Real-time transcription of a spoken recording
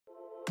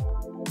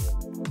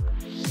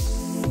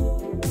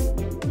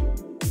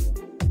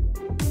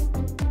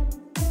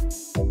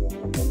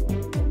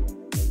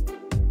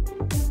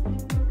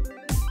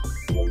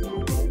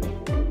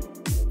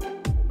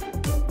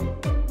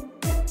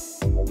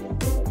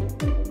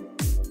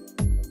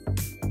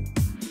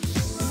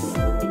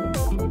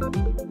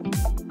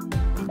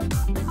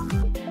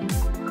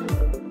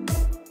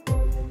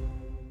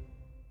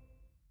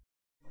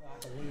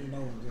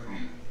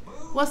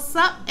What's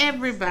up,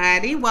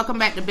 everybody? Welcome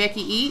back to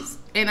Becky Eats,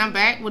 and I'm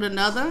back with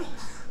another.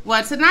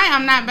 Well, tonight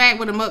I'm not back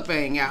with a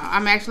mukbang, y'all.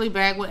 I'm actually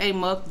back with a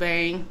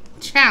mukbang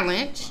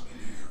challenge.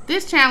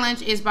 This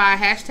challenge is by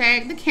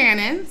hashtag the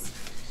Cannons,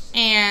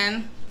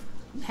 and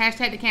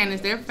hashtag the Cannons,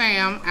 their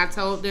fam. I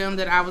told them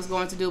that I was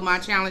going to do my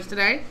challenge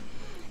today,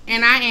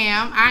 and I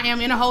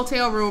am in a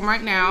hotel room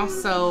right now.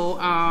 So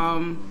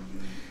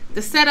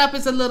the setup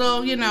is a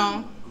little, you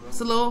know,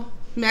 it's a little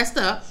messed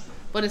up.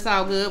 But it's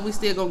all good. We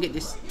still gonna get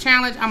this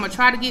challenge. I'm gonna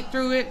try to get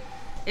through it.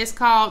 It's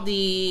called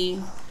the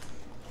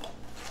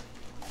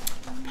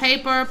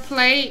paper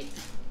plate.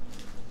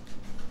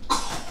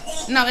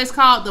 No, it's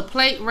called the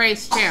plate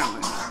race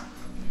challenge.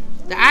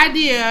 The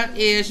idea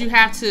is you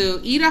have to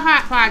eat a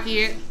Hot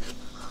Pocket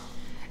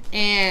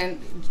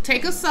and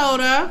take a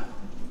soda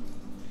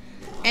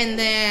and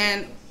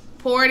then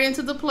pour it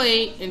into the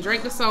plate and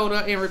drink the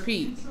soda and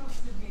repeat.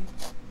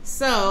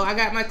 So I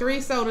got my 3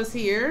 sodas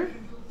here,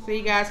 so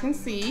you guys can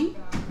see.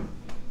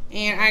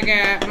 And I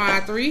got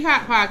my 3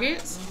 Hot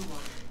Pockets.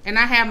 And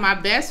I have my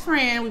best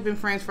friend. We've been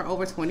friends for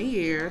over 20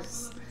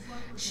 years.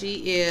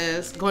 She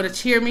is going to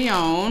cheer me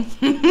on.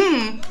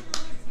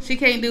 She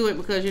can't do it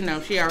because, you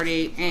know, she already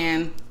ate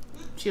and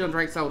she don't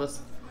drink sodas.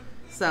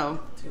 So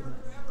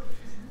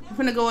I'm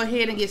going to go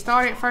ahead and get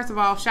started. First of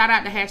all, shout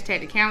out to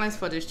hashtag the Cannons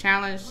for this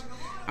challenge.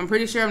 I'm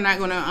pretty sure I'm not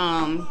going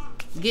to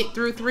get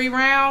through 3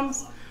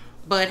 rounds.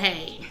 But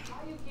hey,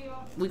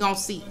 we're going to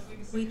see.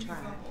 We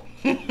tried.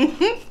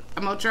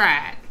 I'm gonna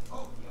try it.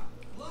 Oh,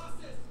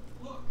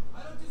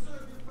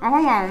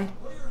 hold on.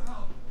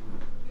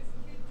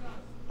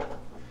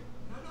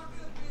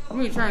 Let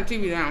me turn the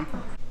TV down.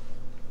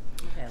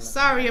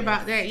 Sorry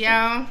about that,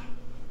 y'all.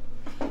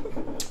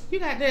 You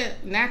got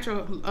that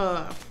natural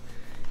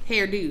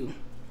hairdo.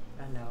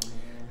 I know, man.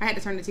 I had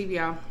to turn the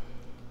TV off.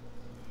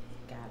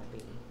 Gotta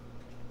be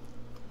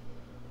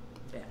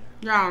better.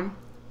 Y'all,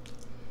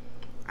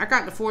 I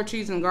got the 4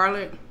 cheese and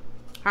garlic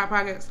Hot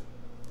Pockets.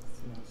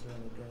 Smells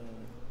really good.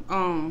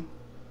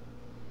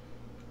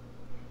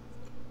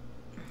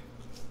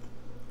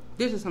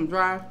 This is some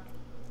dry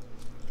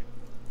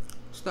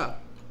stuff.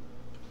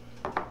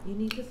 You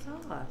need the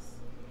sauce.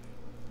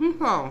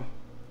 Okay.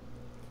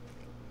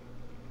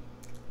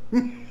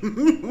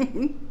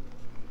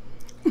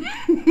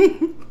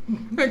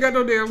 Ain't got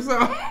no damn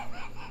sauce.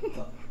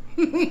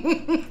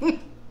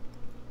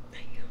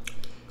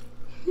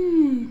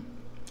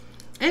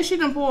 And she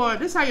done poured,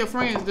 this is how your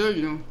friends do,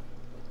 you know.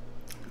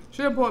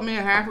 She done poured me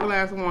a half a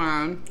glass of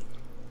wine.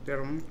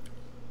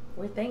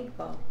 We're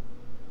thankful.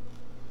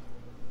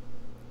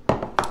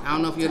 I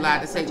don't know if you're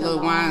allowed to take little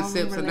wine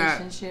sips or not.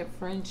 Relationship,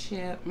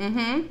 friendship.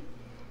 Mm-hmm.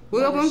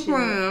 We've been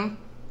friends.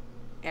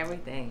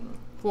 Everything.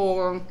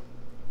 For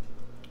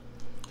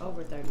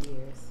over 30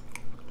 years.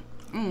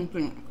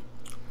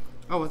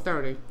 Over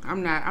 30.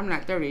 I'm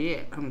not 30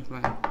 yet. I'm just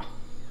like.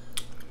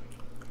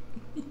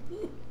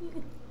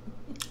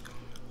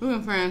 We've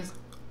been friends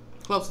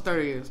close to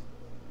 30 years.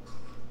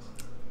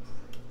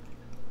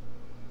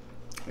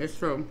 It's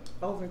true.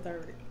 Over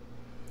 30.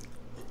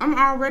 I'm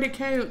already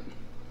can't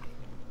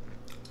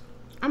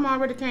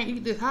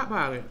eat this Hot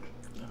Pocket.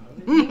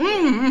 Oh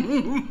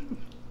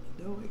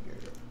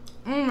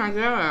my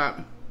god. I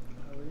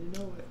already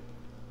know it.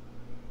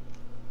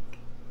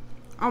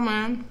 Oh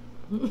man.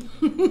 I'm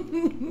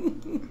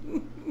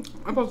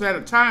supposed to have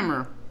a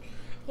timer.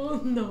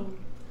 Oh no.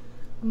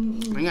 I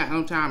ain't got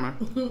no timer.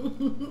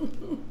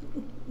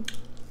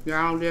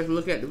 Y'all just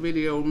look at the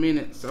video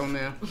minutes on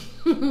there.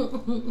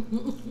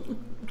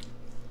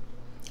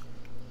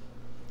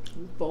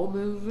 4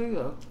 minutes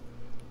ago.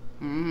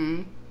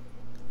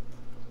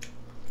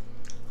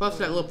 Plus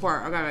that little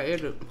part I gotta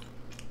edit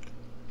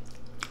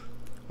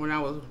when I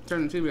was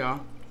turning the TV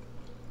off.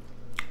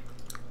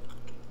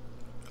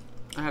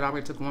 I had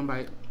already took 1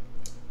 bite.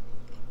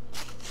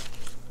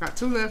 Got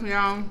 2 left,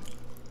 y'all.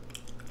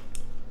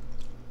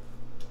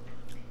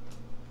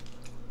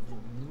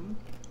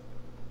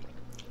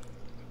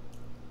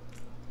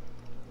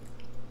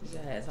 You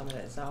just had some of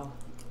that sauce.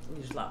 You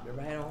just lopped it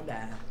right on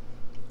down.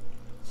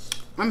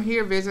 I'm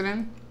here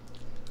visiting.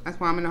 That's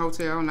why I'm in the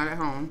hotel, not at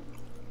home.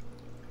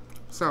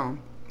 So,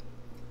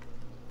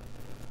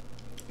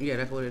 yeah,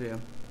 that's what it is.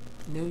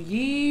 New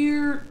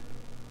Year.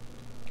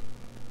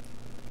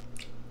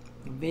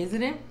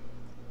 Visiting.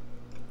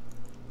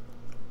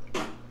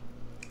 I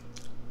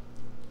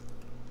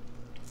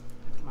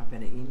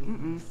better eat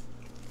these.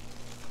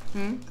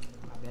 I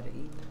better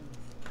eat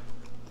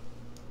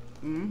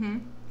these. I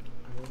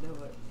will do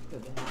it.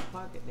 Put that in my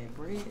pocket, that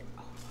bread.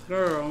 Oh.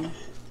 Girl.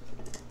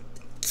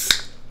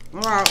 All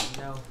right.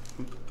 No.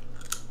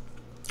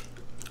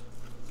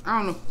 I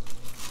don't know.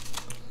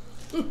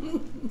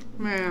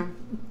 Man.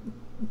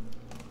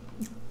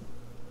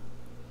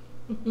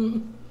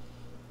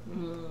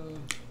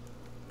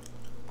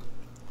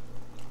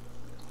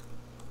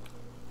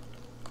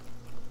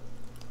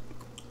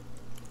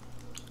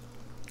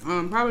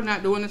 I'm probably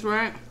not doing this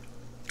right.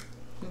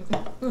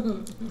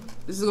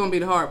 This is gonna be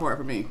the hard part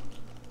for me.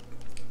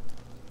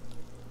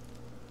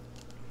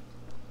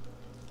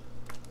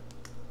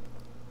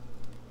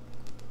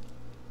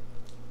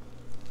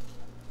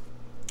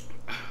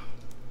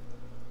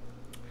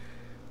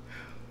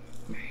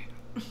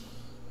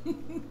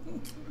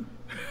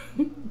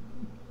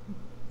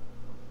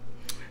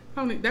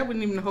 That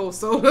wasn't even the whole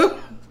soda.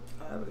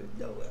 I would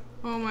know it.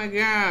 Oh my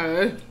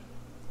god.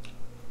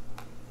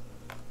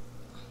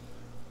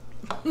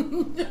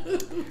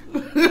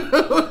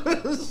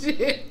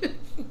 Shit.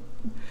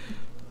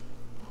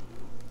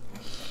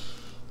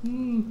 I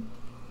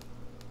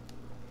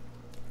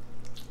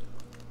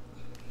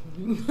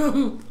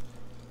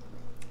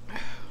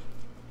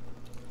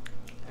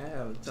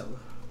have a trouble.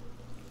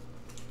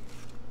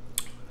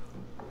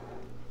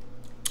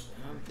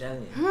 I'm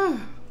telling you.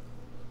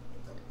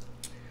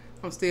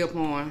 I'm still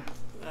pouring.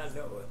 I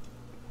know it.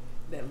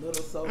 That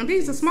little soda. And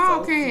these are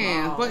small so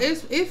cans, small. but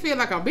it feel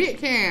like a big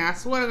can. I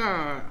swear to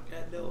God. I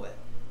know it.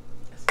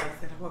 That's why I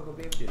said I wasn't gonna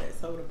be able to do that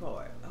soda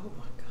part. Oh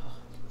my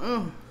God.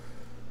 Oh.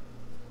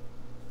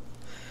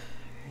 I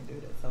can't do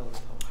that soda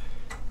part.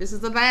 This is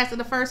the last of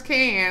the first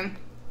can.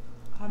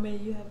 How many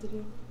you have to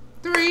do?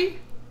 3. Oh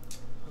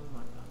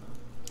my God.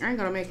 I ain't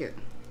gonna make it.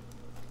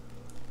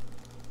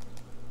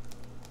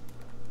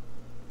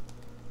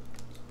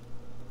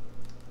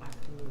 I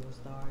couldn't even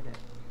start it.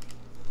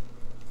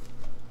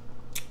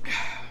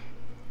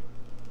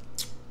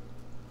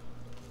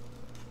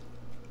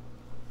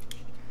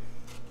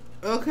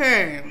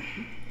 Okay.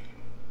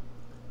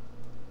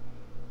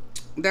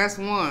 That's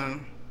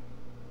one.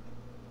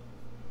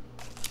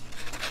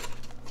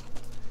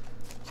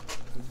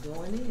 It's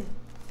going in.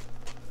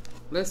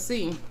 Let's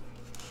see.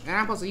 And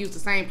I'm supposed to use the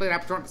same plate I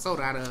drunk the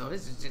soda out of.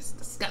 This is just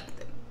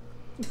disgusting.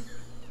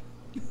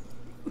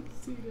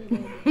 See that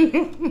on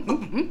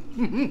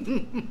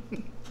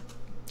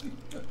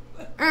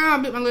Ah, I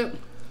bit my lip.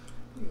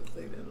 You gonna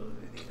say that on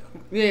the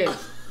video? Yeah.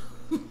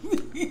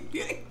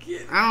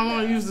 I don't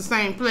want to use the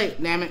same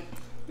plate, damn it.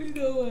 You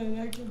know what?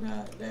 I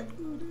cannot. That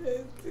food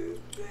is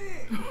too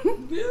thick.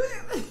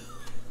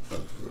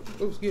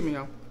 Oops, excuse me,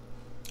 y'all.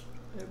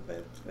 That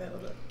better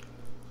smell it.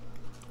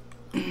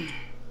 I'm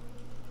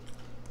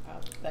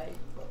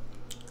thankful.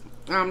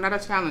 Not a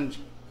challenge.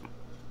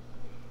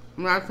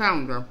 I'm not a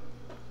challenger.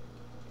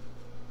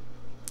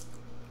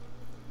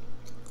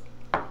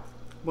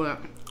 But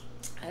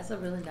That's a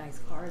really nice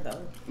car,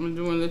 though. I'm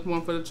doing this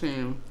one for the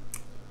team.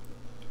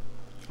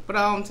 For the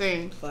home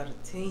team. For the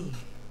team.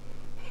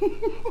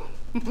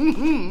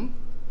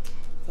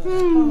 For For the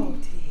whole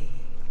team.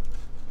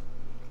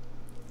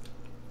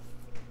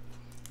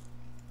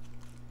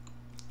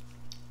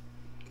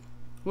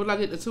 Will I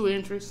get the 2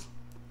 entries?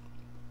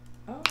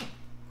 Oh.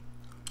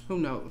 Who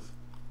knows?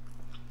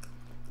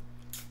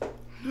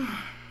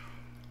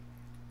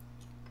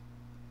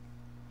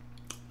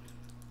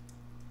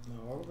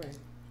 All right.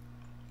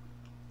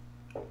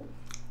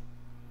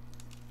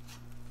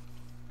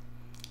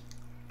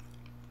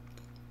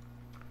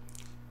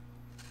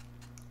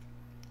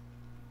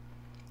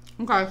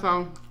 Okay,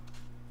 so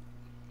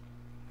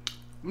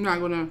I'm not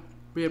gonna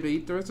be able to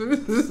eat the rest of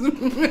this.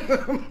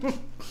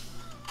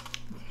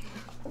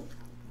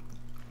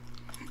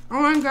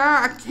 Oh my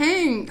God, I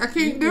can't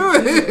do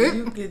it.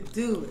 You can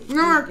do it.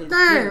 No, I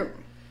can't.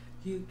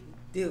 You can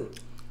do it.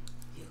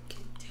 You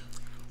can do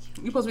it.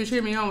 You're supposed to be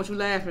cheering me on with you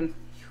laughing.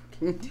 You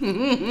can do it. Do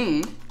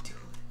it.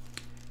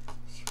 I'm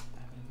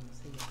gonna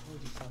say I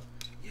told you so.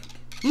 You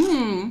can do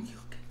it. You can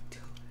do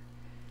it.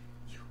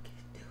 You can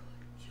do it.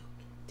 You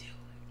can do it.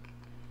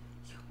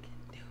 You can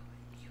do it.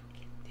 You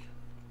can do it.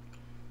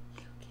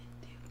 You can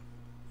do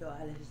it. Your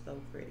eyelash is so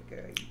pretty,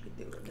 girl. You can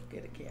do it. Look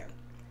at the camera.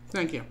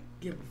 Thank you.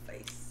 Give her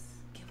face.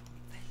 Give her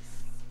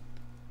face.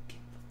 Give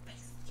her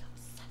face.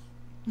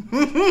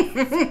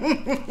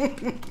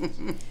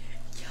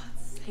 You're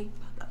safe,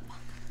 motherfucker.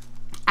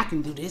 I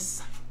can do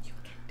this. You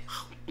can do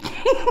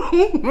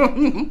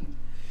it.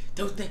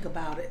 Don't think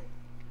about it.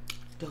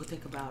 Don't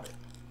think about it.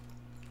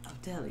 I'm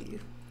telling you.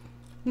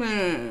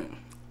 Man.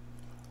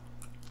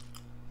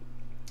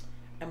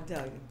 I'm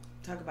telling you.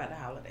 Talk about the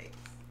holidays.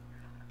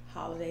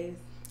 Holidays.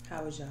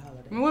 How was your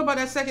holiday? And what about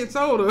that second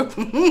soda?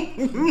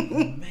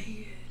 Man.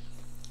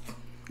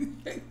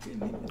 I couldn't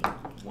even look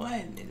one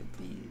in the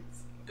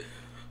piece.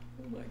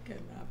 Oh, I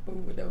cannot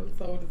fool with those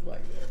sodas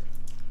like that.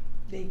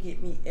 They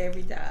get me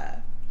every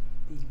time.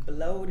 Be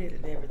bloated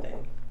and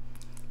everything.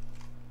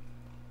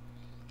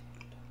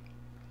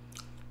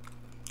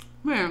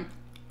 Man.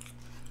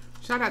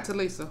 Shout out to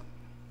Lisa.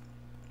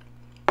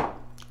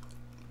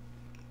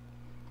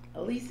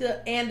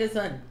 Elisa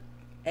Anderson.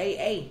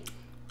 AA.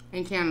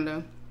 In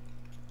Canada.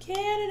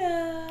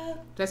 Canada.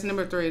 That's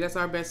number 3. That's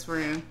our best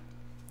friend.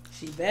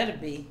 She better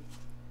be.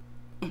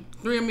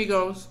 3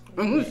 amigos.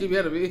 She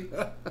better be.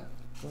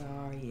 Where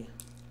are you?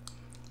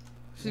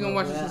 She's gonna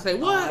watch this and say,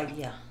 what?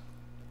 Yeah.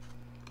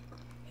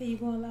 Hey, you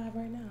going live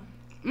right now?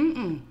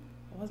 Mm-mm.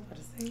 I was about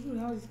to say,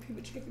 who all these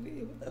people checking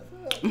in? What the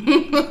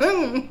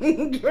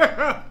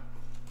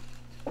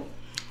fuck?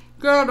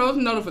 Girl, those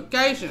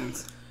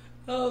notifications.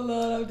 Oh,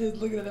 Lord, I'm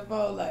just looking at the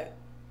phone like,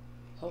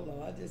 hold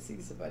on, I just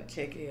see somebody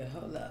check in.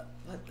 Hold up.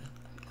 What the?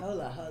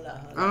 Hold up.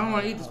 I don't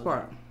want to eat this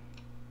part.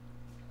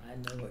 I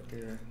know it,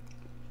 girl.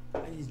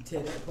 I need to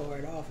tear that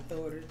part off and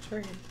throw it in the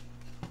trash.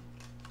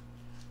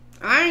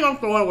 I ain't gonna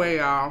throw it away,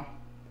 y'all.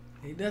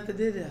 Ain't nothing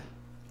in there.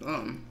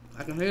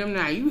 I can hear him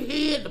now. You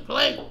hid the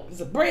plate.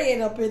 There's a bread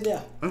up in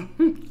there.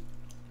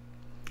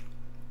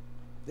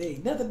 There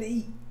ain't nothing to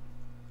eat.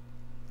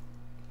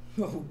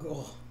 Oh,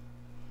 God.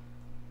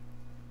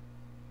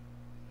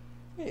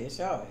 Yeah, it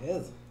sure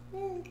is.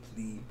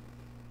 Please.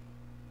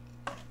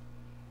 I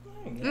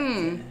ain't got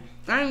time.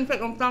 I didn't even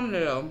take no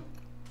thumbnail.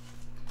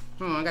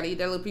 Hold on, I gotta eat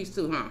that little piece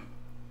too, huh?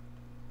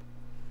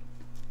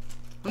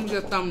 Let me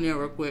get a thumbnail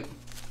real quick.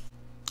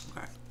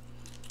 Okay.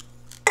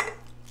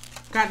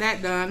 Got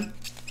that done.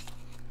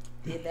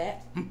 Did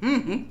that.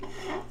 And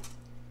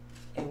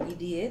we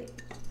did.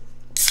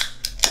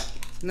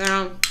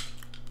 Now,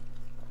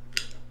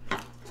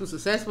 to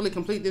successfully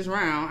complete this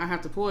round, I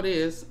have to pour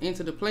this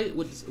into the plate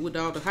with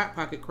all the Hot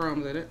Pocket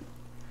crumbs in it.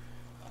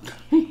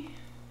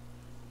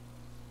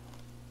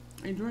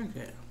 And drink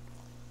it.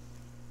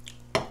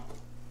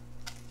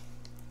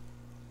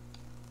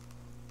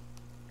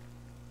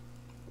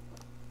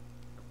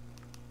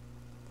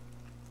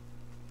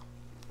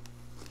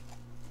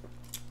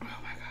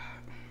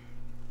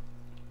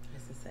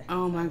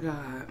 Oh my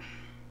God.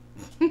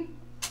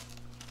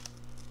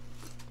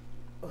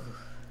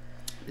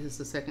 This is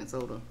the second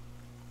soda.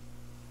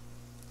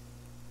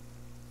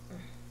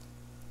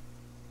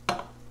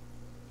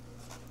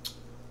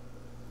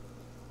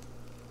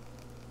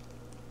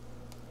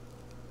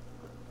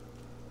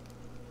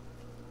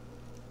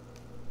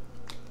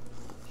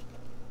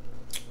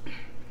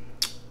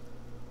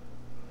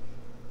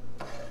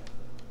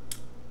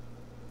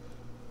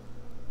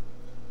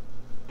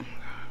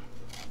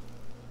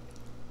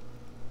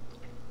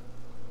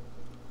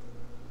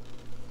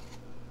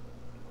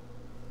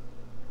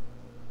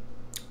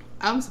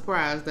 I'm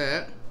surprised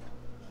that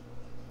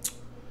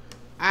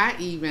I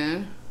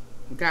even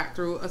got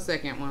through a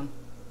second one.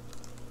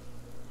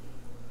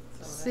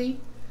 See,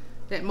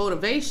 that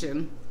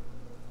motivation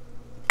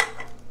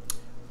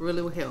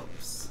really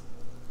helps.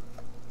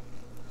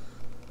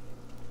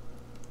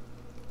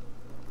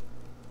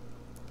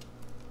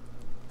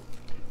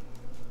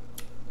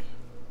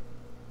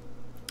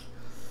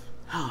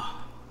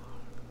 Oh.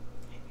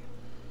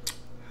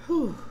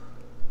 Whew.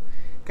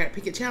 Gotta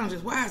pick your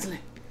challenges wisely.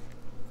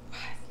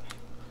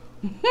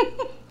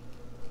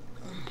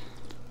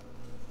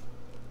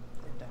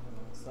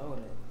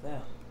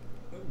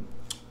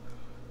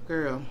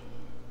 Girl,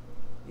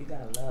 you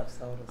gotta love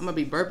sodas. I'm gonna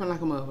be burping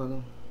like a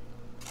motherfucker. Oh,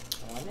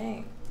 I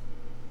ain't.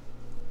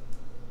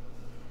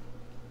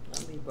 I'm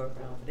gonna be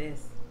burping off of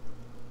this.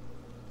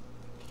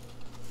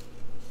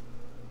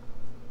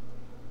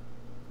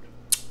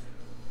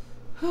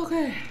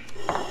 Okay.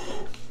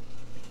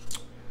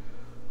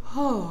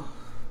 Oh,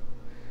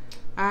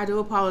 I do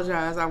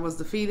apologize. I was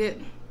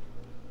defeated.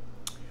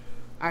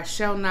 I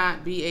shall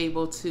not be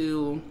able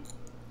to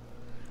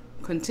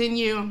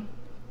continue.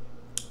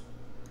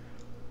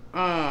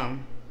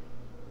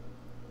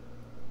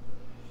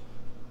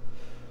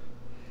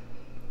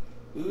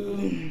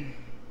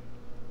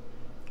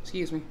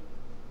 Excuse me.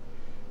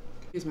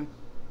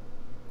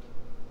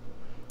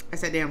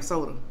 That's that damn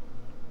soda.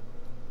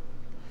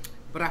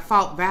 But I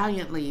fought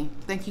valiantly.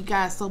 Thank you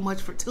guys so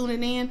much for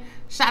tuning in.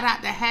 Shout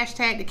out to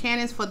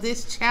 #TheCannons for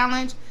this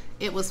challenge.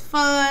 It was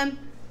fun.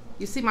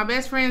 You see, my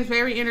best friend's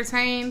very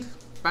entertained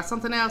by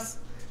something else.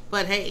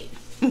 But hey,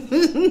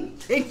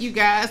 thank you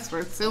guys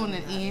for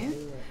tuning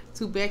in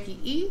to Becky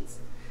Eats.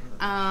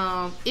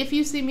 If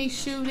you see me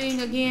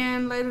shooting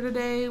again later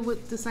today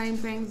with the same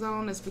things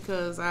on, it's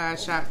because I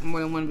shot more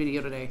than one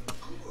video today.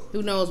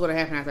 Who knows what'll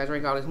happen after I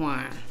drink all this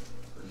wine?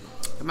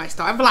 I might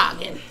start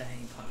vlogging.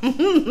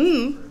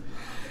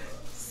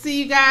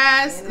 See you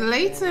guys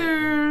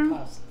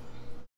later.